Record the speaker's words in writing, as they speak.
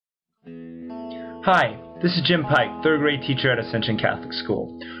Hi, this is Jim Pike, 3rd grade teacher at Ascension Catholic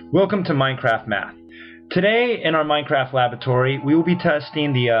School. Welcome to Minecraft Math. Today in our Minecraft laboratory, we will be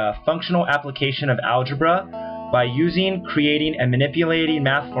testing the functional application of algebra by using, creating, and manipulating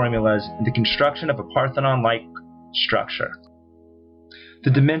math formulas in the construction of a Parthenon-like structure. The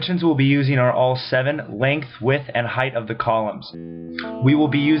dimensions we'll be using are all 7, length, width, and height of the columns. We will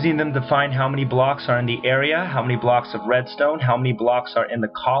be using them to find how many blocks are in the area, how many blocks of redstone, how many blocks are in the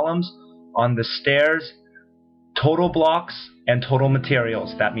columns, on the stairs, total blocks, and total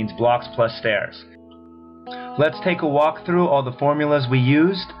materials. That means blocks plus stairs. Let's take a walk through all the formulas we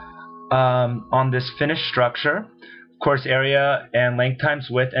used on this finished structure. Of course, area and length times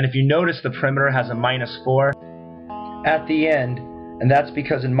width. And if you notice, the perimeter has a -4 at the end. And that's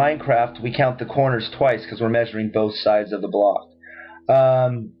because in Minecraft, we count the corners twice because we're measuring both sides of the block.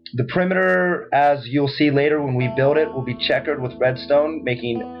 The perimeter, as you'll see later when we build it, will be checkered with redstone,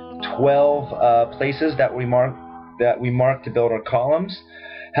 making 12 places that we mark to build our columns.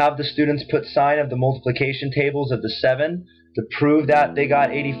 Have the students put sign of the multiplication tables of the 7 to prove that they got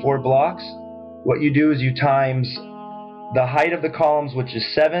 84 blocks. What you do is you times the height of the columns, which is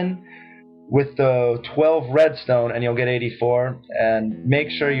 7, with the 12 redstone, and you'll get 84. And make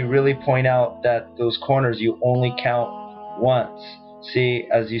sure you really point out that those corners you only count once. See,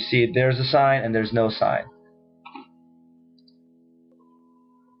 as you see, there's a sign and there's no sign.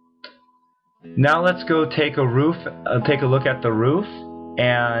 Now let's go take a look at the roof,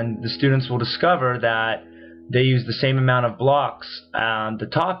 and the students will discover that they use the same amount of blocks on the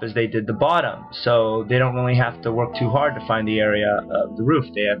top as they did the bottom, so they don't really have to work too hard to find the area of the roof.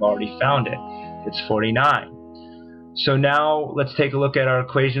 They have already found it. It's 49. So now let's take a look at our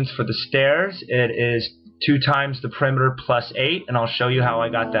equations for the stairs. It is 2 times the perimeter plus 8, and I'll show you how I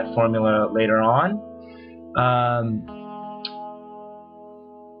got that formula later on.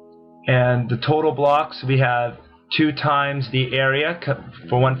 And the total blocks, we have 2 times the area,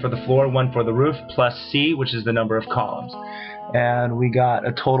 one for the floor, one for the roof, plus C, which is the number of columns. And we got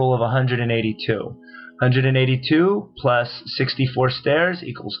a total of 182. 182 plus 64 stairs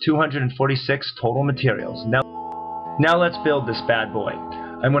equals 246 total materials. Now let's build this bad boy.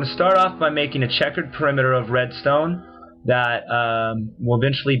 I'm going to start off by making a checkered perimeter of redstone that will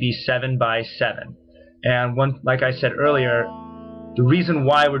eventually be 7 by 7. And like I said earlier, the reason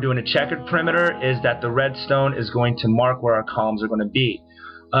why we're doing a checkered perimeter is that the redstone is going to mark where our columns are going to be.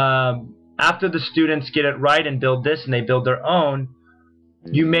 After the students get it right and build this, and they build their own,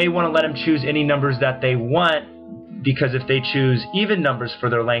 you may want to let them choose any numbers that they want, because if they choose even numbers for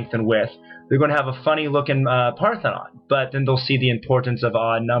their length and width, they're going to have a funny looking Parthenon, but then they'll see the importance of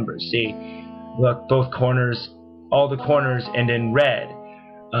odd numbers. See, look, both corners, all the corners end in red.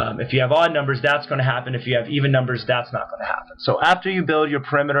 If you have odd numbers, that's going to happen. If you have even numbers, that's not going to happen. So after you build your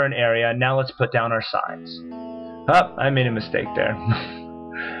perimeter and area, now let's put down our signs. Oh, I made a mistake there.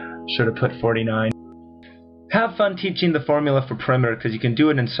 Should have put 49. Have fun teaching the formula for perimeter because you can do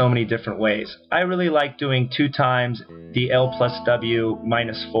it in so many different ways. I really like doing 2 times the L plus W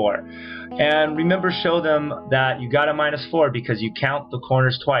minus 4. And remember, show them that you got a -4 because you count the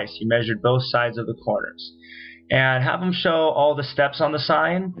corners twice. You measured both sides of the corners. And have them show all the steps on the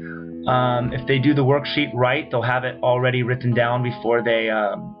sign. If they do the worksheet right, they'll have it already written down before they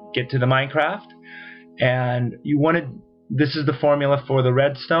get to the Minecraft. And this is the formula for the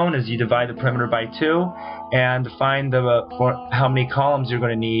redstone, is you divide the perimeter by 2, and to find how many columns you're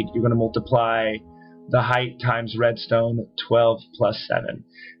going to need, you're going to multiply the height times redstone, 12 plus 7.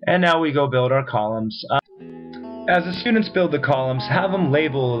 And now we go build our columns. As the students build the columns, have them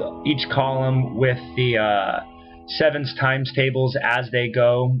label each column with the 7's times tables as they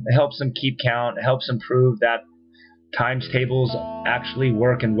go. It helps them keep count. It helps them prove that times tables actually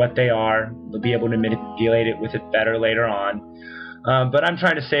work and what they are. They'll be able to manipulate it with it better later on. But I'm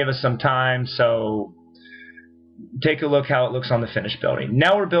trying to save us some time, so take a look how it looks on the finished building.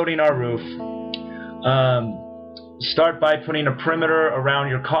 Now we're building our roof. Start by putting a perimeter around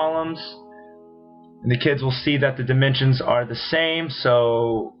your columns. And the kids will see that the dimensions are the same,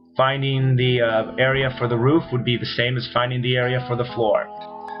 so finding the area for the roof would be the same as finding the area for the floor.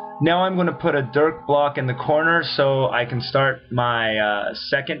 Now I'm going to put a dirt block in the corner so I can start my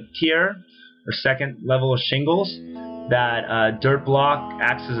second tier, or second level of shingles. That dirt block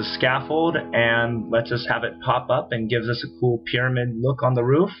acts as a scaffold and lets us have it pop up and gives us a cool pyramid look on the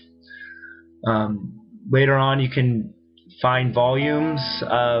roof. Later on you can find volumes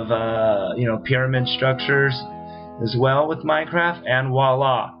of pyramid structures as well with Minecraft, and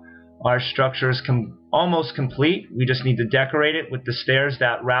voila, our structure is almost complete. We just need to decorate it with the stairs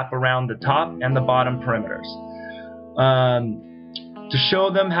that wrap around the top and the bottom perimeters. To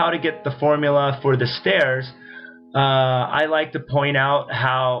show them how to get the formula for the stairs, I like to point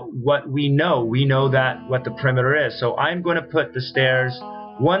out what we know. We know that what the perimeter is. So I'm going to put the stairs,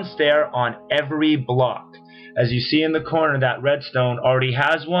 one stair on every block. As you see in the corner, that redstone already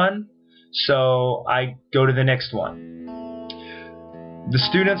has one, so I go to the next one. The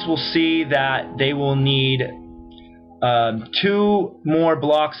students will see that they will need 2 more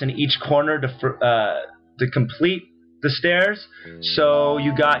blocks in each corner to complete the stairs. So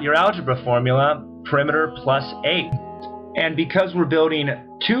you got your algebra formula, perimeter plus 8. And because we're building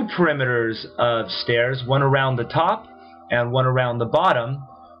 2 perimeters of stairs, one around the top and one around the bottom,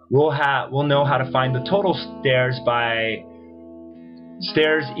 we'll know how to find the total stairs by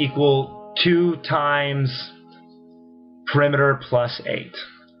stairs equal 2 times perimeter plus 8.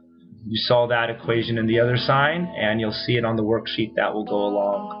 You saw that equation in the other sign, and you'll see it on the worksheet that will go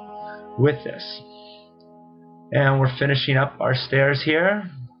along with this. And we're finishing up our stairs here.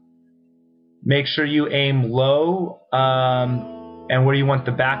 Make sure you aim low and where you want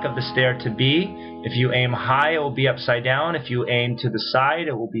the back of the stair to be. If you aim high, it will be upside down. If you aim to the side,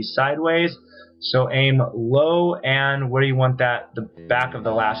 it will be sideways. So aim low and where you want the back of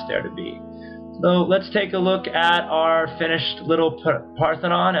the last stair to be. So let's take a look at our finished little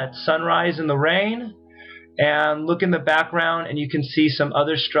Parthenon at sunrise in the rain. And look in the background and you can see some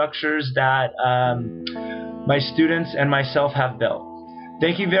other structures that my students and myself have built.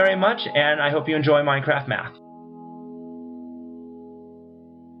 Thank you very much, and I hope you enjoy Minecraft Math.